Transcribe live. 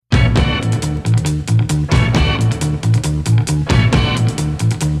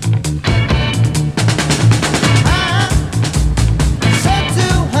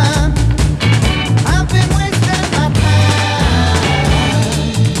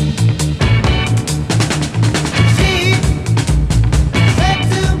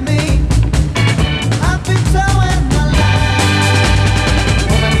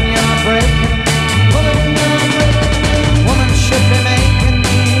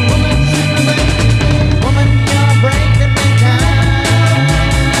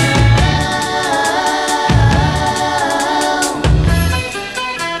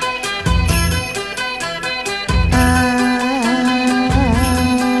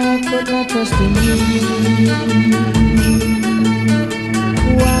put my trust in you?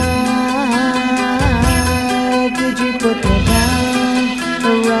 Why did you put me down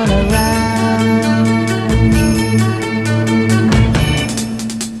or run around?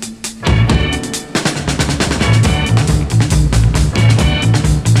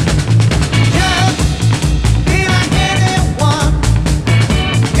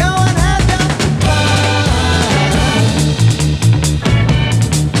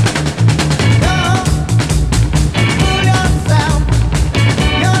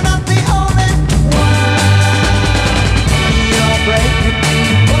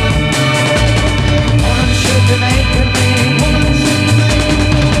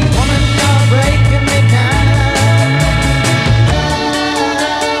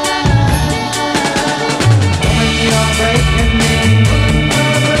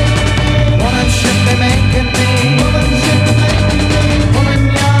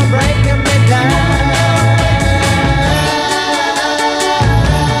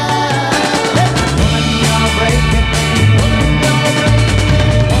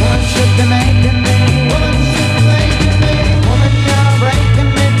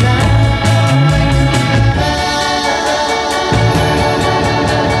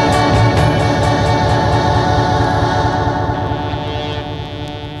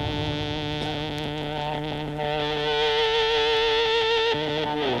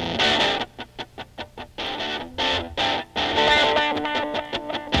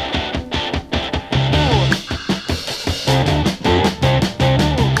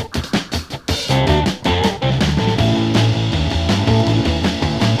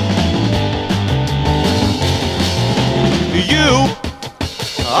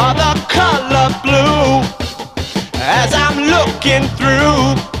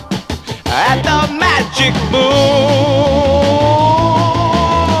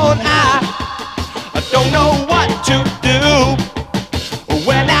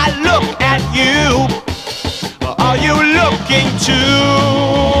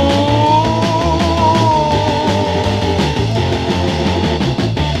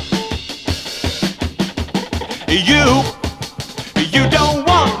 You don't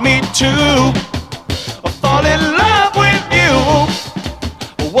want me to fall in love with you.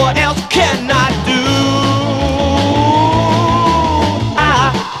 What else can I do?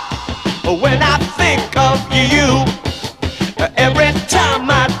 When I think of you, every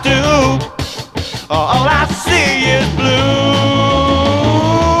time I do, all I see is blue.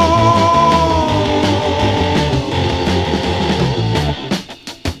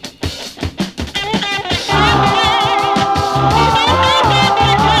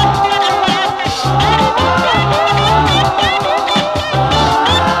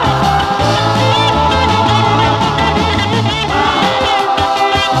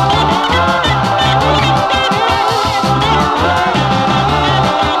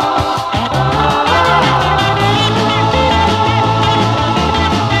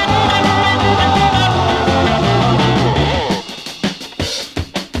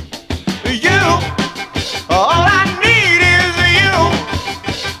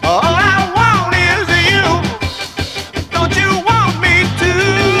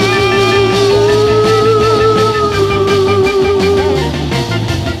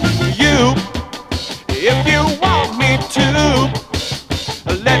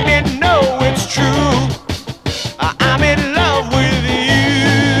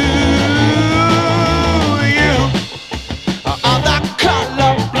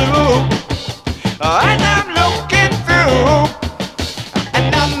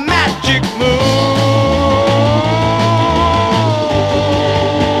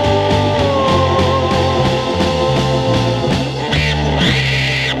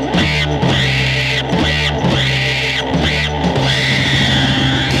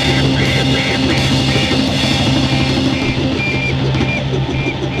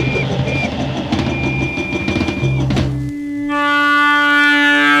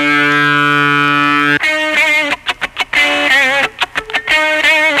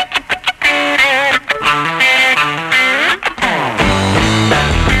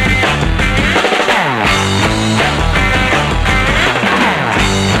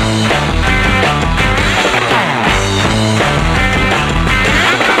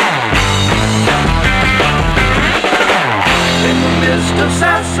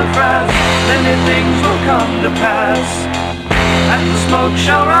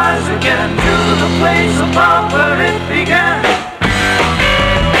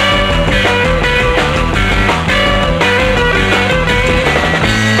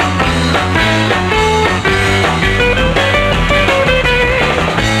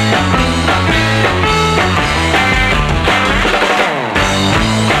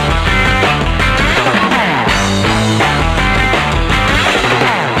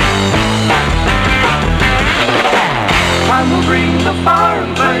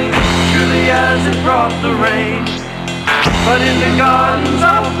 as it brought the rain. But in the gardens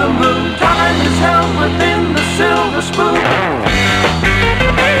of the moon, time is held within the silver spoon.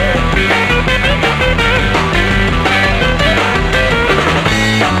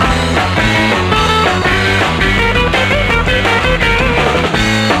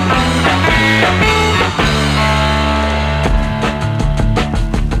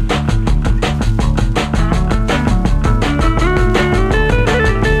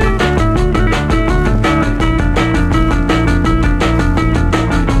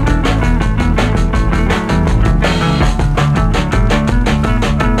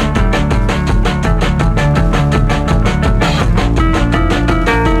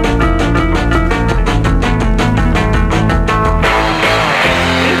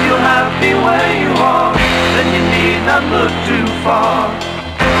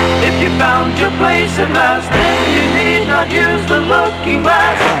 At last, then you need not use the looking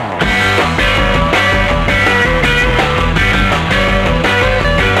glass.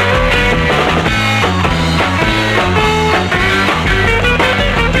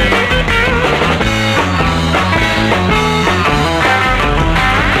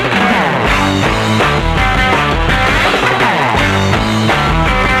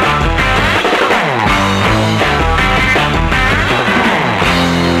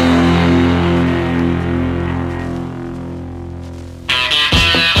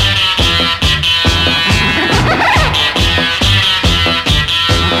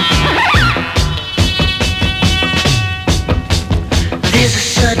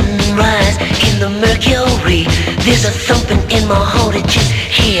 There's a thumping in my heart, it just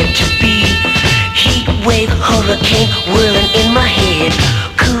had to be. Heat wave, hurricane, whirling in my head.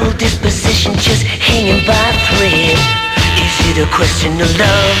 Cool disposition just hanging by a thread. Is it a question of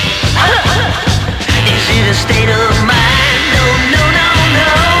love? Is it a state of mind? No, no, no, no.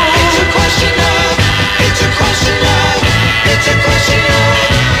 It's a question of, it's a question of, it's a question of,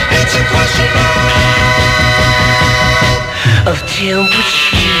 it's a question of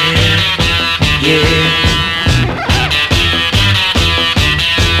temperature, yeah.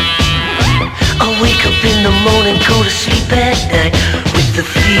 Wake up in the morning, go to sleep at night with the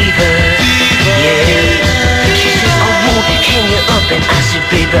fever, yeah. She says, I won't hang you up, and I said,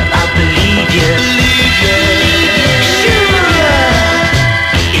 baby, I believe you. Sure.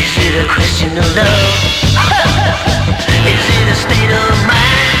 Is it a question of love? Is it a state of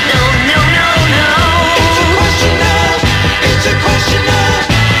mind? No, no, no, no. It's a question of, it's a question of,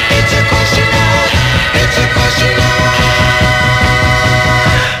 it's a question of, it's a question of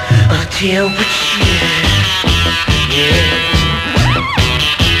temperature, yeah.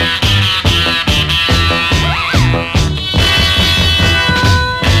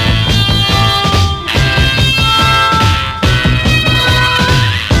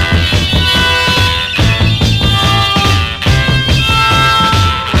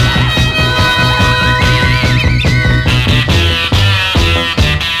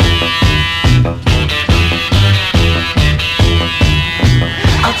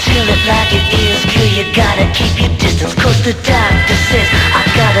 Like it is, girl, you gotta keep your distance. Cause the doctor says I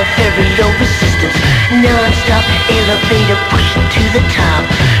got a very low resistance. Non-stop elevator pushing to the top.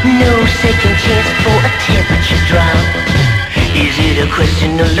 No second chance for a temperature drop. Is it a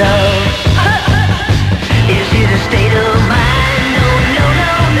question of love? Is it a state of mind? No, no,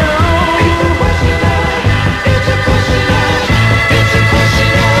 no, no. It's a question of, it's a question of, it's a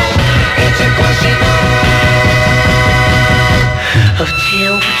question of, it's a question of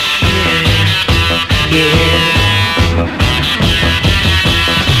temperature, yeah. Oh,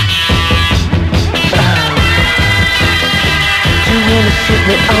 do you wanna set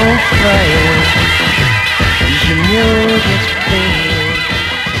me on fire? You know that's bad.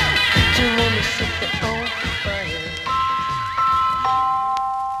 Do you wanna set me on fire?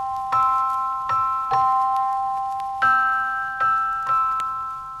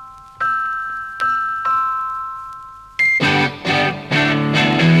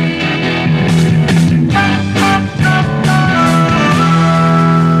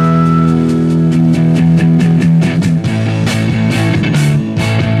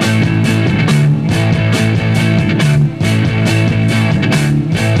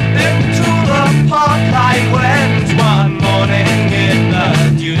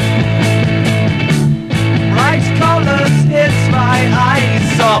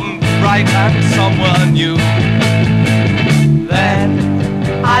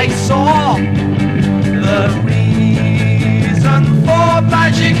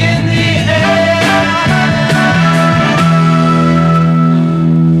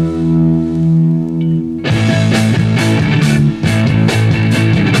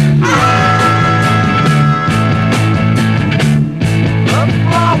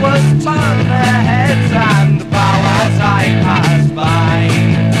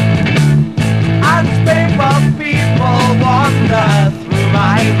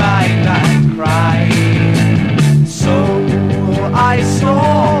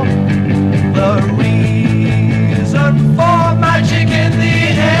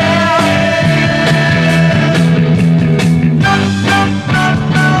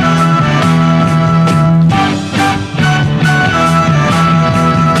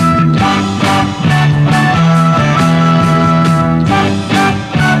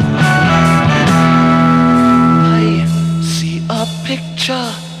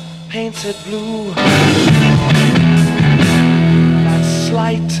 painted blue, that's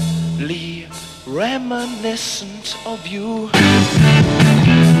slightly reminiscent of you.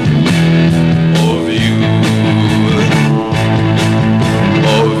 Of you.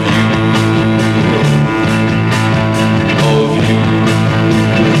 Of you. Of you.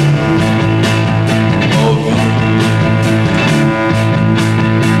 Of you.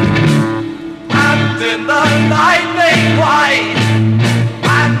 And in the night they cried,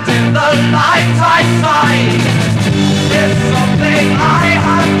 and in the night I sighed. There's something I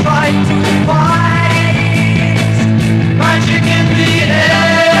have tried to find, magic in the air.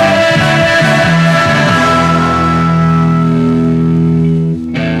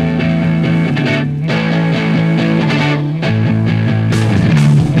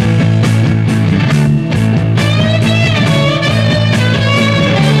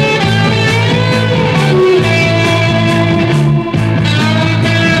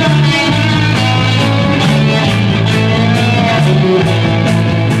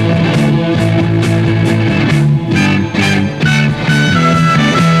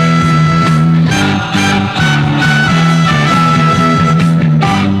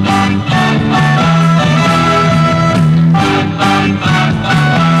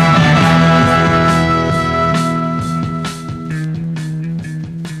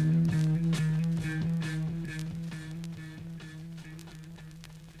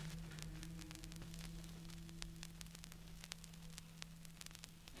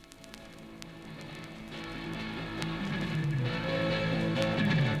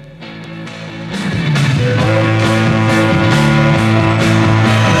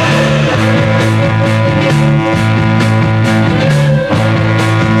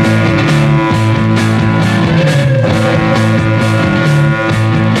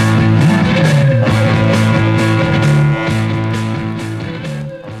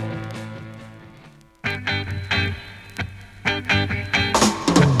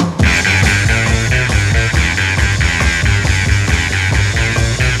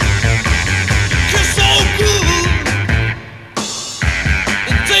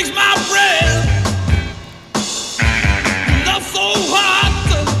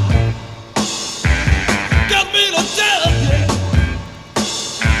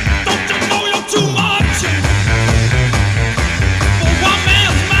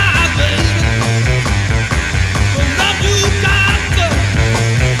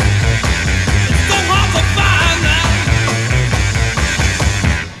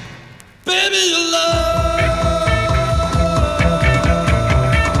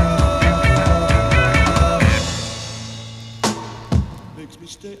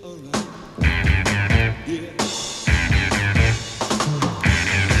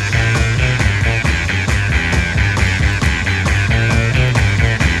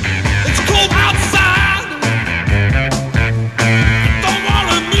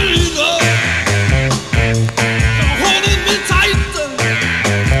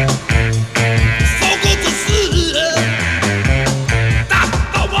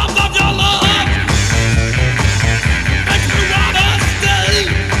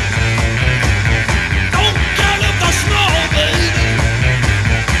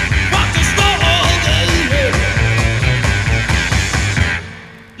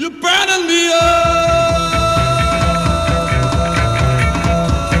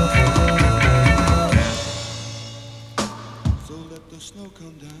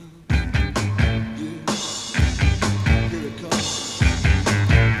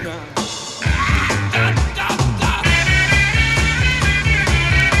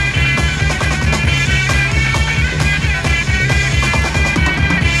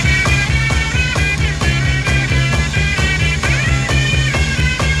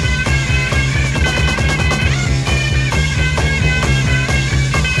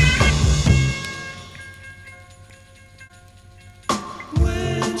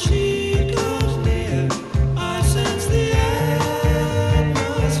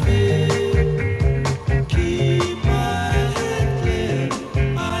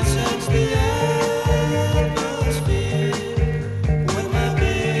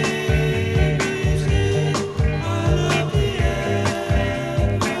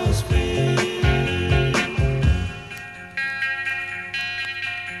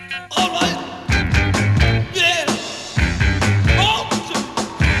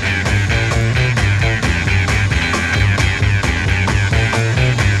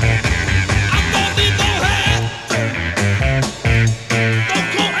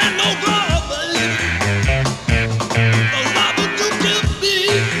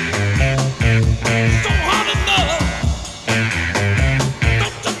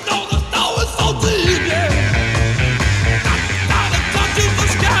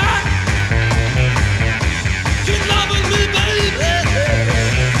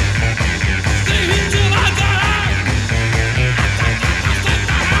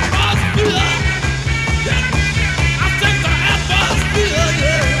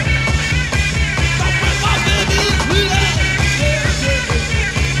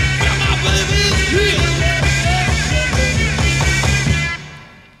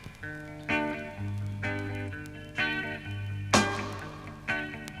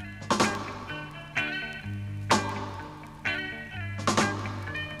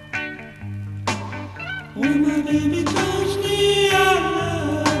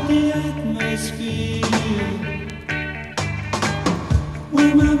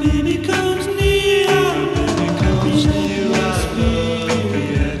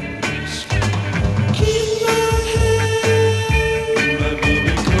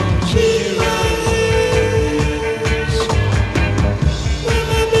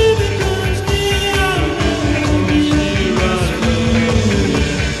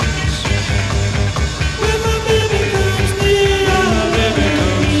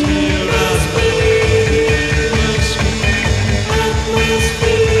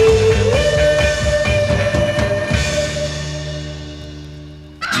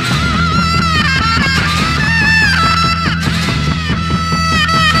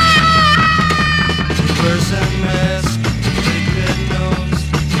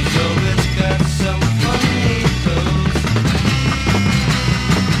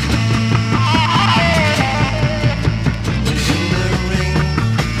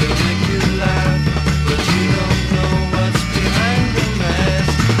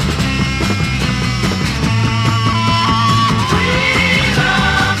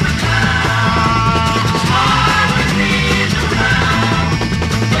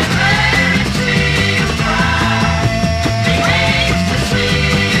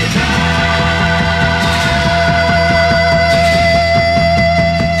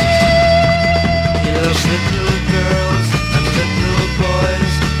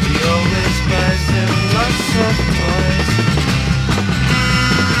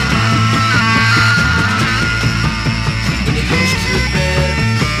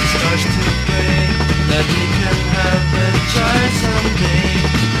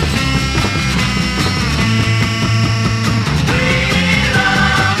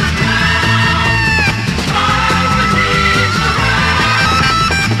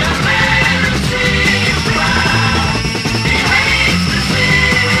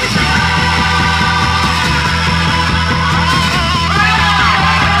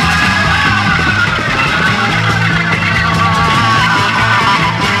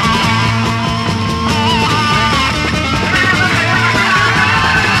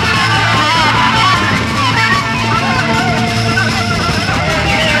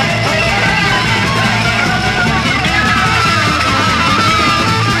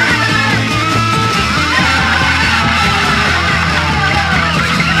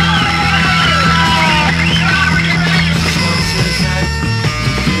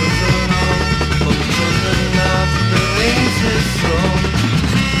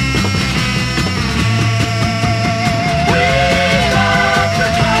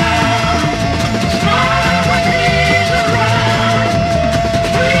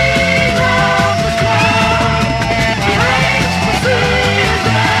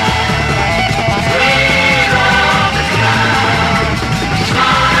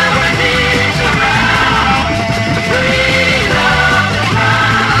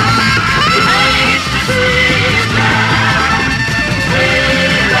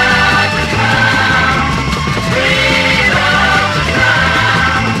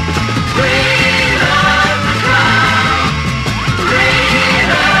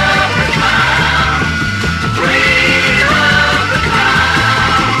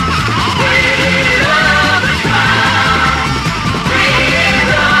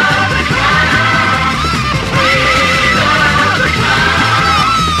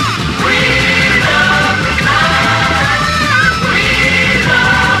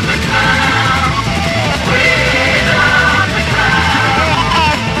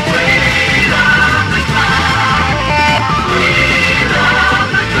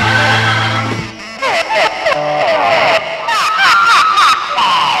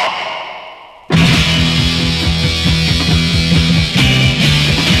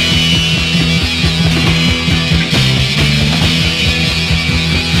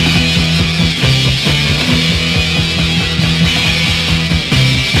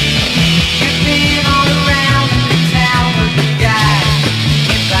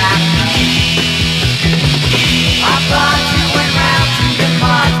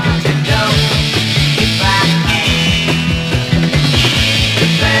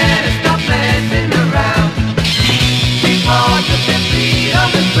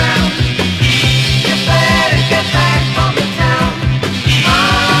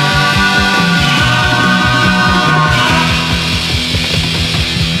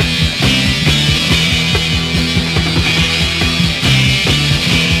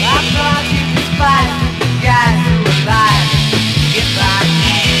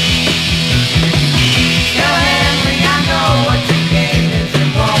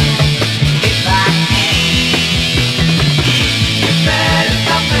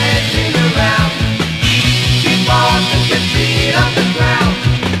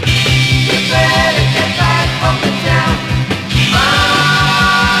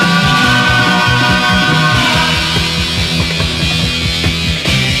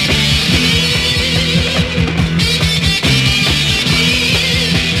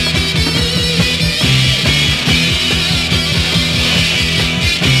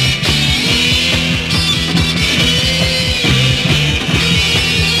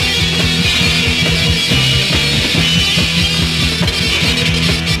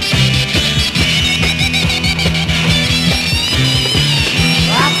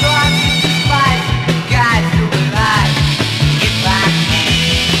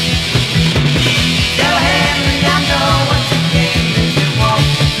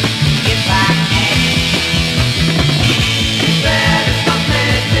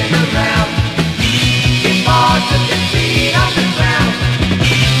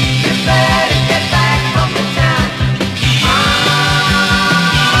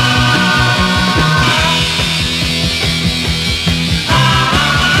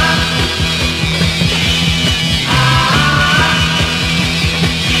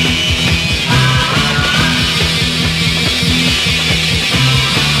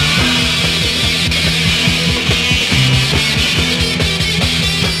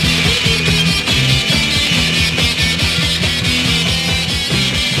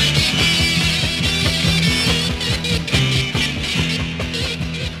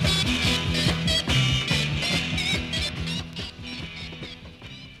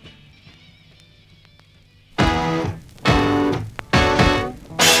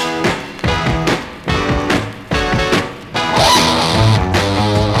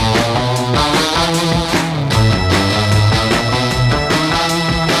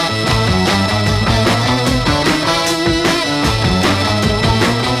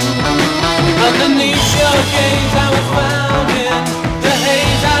 Beneath your gaze I was found in the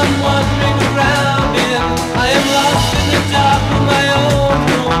haze I'm wandering around in. I am lost in the dark of my own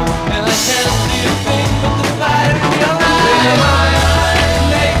room, and I can't see a thing but the fire in your eyes. My eyes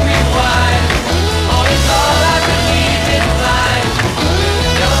make me wise. Oh, it's all I believe in life.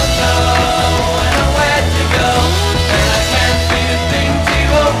 Don't know when or where to go, and I can't see a thing to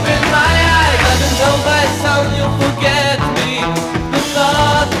open my eyes. I've been told by some you'll forget me, the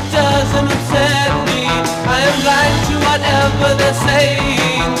thought that doesn't upset me. I am blind to whatever they're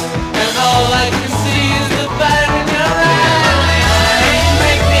saying, and all I can see is the fire in your eyes.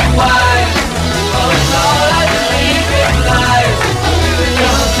 Make me wise. Oh, it's all I believe in lies.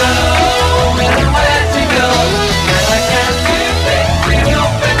 Don't know when or where to go, and I can't see a thing to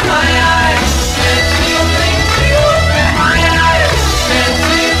open my eyes. Can't see a thing to open my eyes. Can't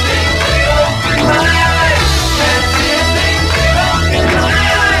see a thing to open my eyes. Can't see a thing to open my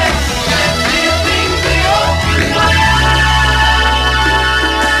eyes. Can't see a thing to open my eyes.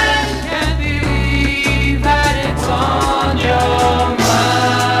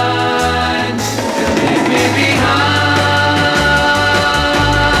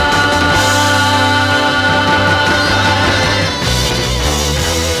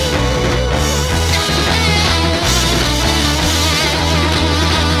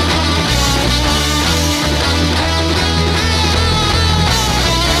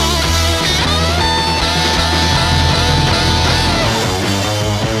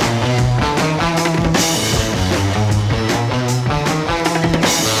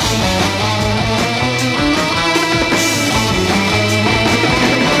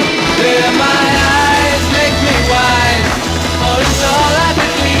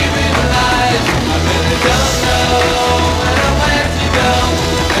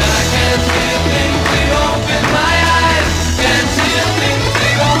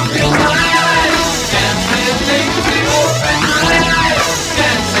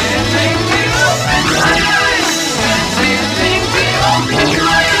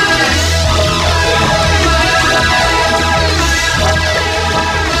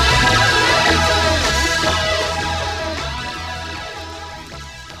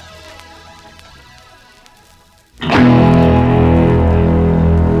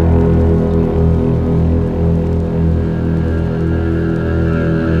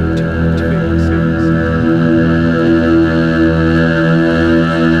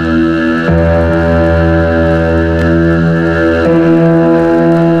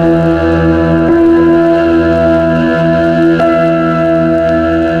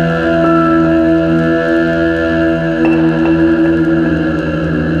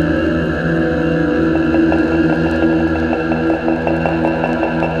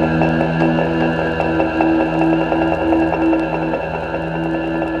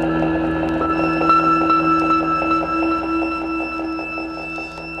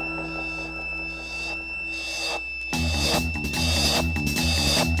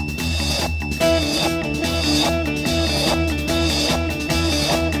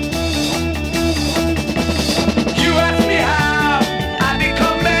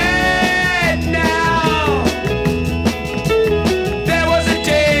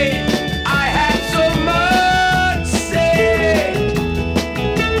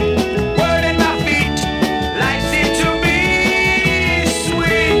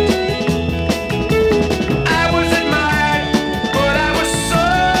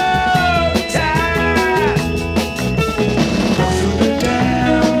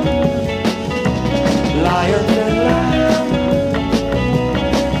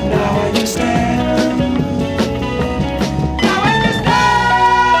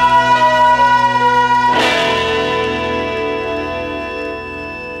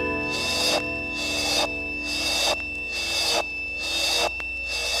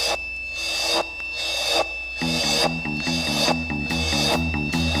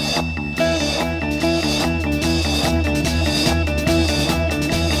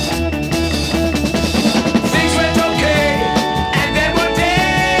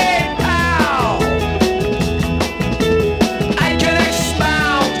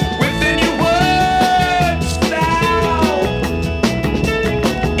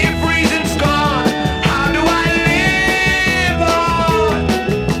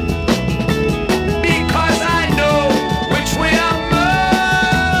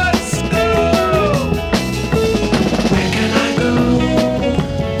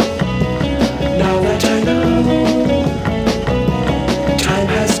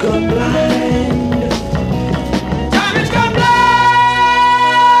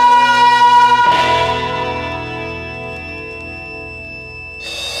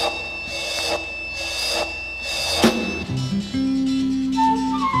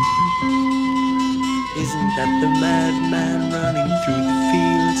 the madman running through the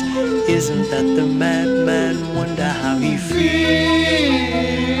fields? Isn't that the madman? Wonder how he feels.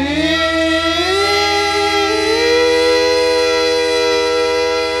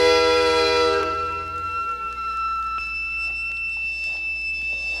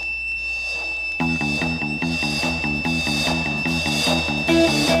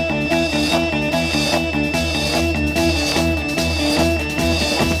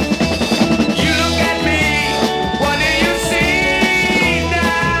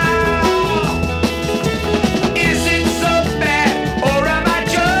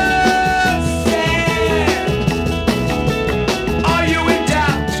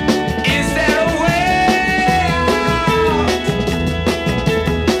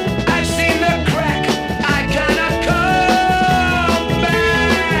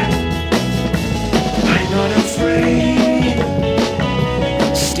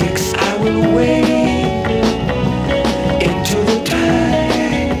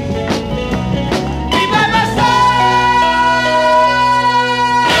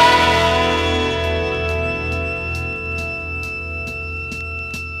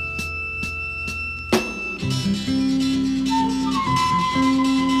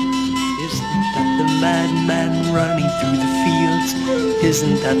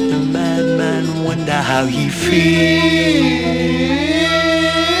 Isn't that the madman? Wonder how he feels.